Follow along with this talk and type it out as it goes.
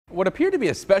What appeared to be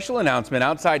a special announcement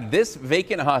outside this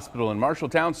vacant hospital in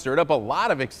Marshalltown stirred up a lot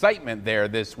of excitement there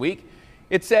this week.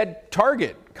 It said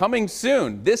Target coming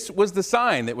soon. This was the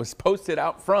sign that was posted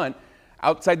out front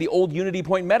outside the old Unity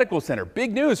Point Medical Center.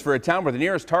 Big news for a town where the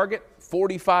nearest Target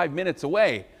 45 minutes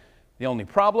away. The only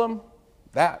problem?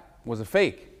 That was a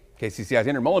fake. KCCI's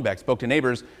Andrew Mullenbeck spoke to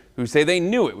neighbors who say they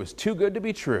knew it was too good to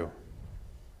be true.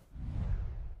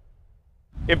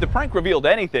 If the prank revealed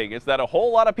anything, it's that a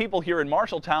whole lot of people here in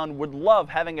Marshalltown would love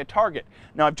having a Target.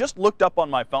 Now, I've just looked up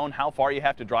on my phone how far you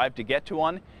have to drive to get to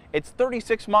one. It's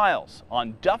 36 miles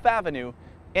on Duff Avenue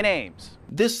in Ames.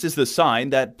 This is the sign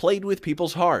that played with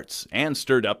people's hearts and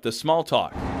stirred up the small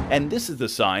talk. And this is the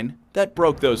sign that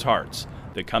broke those hearts.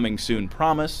 The coming soon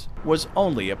promise was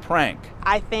only a prank.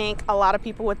 I think a lot of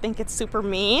people would think it's super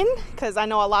mean because I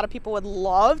know a lot of people would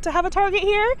love to have a Target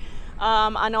here.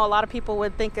 I know a lot of people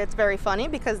would think it's very funny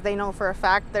because they know for a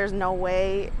fact there's no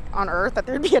way on earth that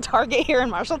there'd be a Target here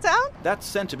in Marshalltown. That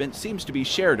sentiment seems to be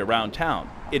shared around town.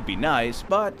 It'd be nice,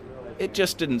 but it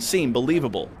just didn't seem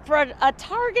believable. For a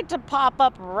Target to pop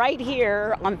up right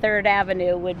here on 3rd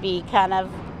Avenue would be kind of,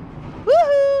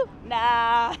 woohoo!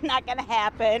 Nah, not gonna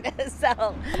happen.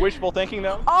 So Wishful thinking,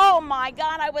 though? Oh my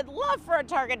God, I would love for a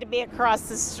Target to be across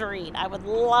the street. I would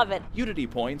love it. Unity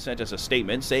Point sent us a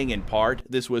statement saying in part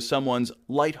this was someone's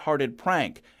lighthearted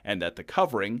prank and that the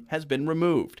covering has been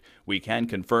removed. We can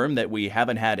confirm that we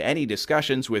haven't had any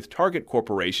discussions with Target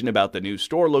Corporation about the new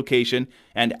store location,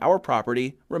 and our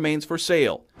property remains for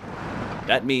sale.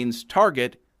 That means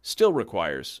Target still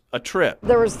requires a trip.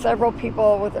 There were several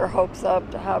people with their hopes up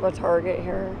to have a Target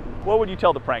here. What would you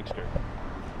tell the prankster?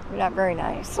 You're not very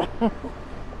nice.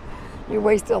 You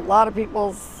wasted a lot of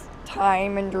people's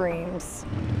time and dreams.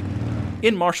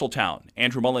 In Marshalltown,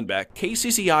 Andrew Mullenbeck,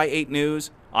 KCCI 8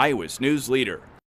 News, Iowa's news leader.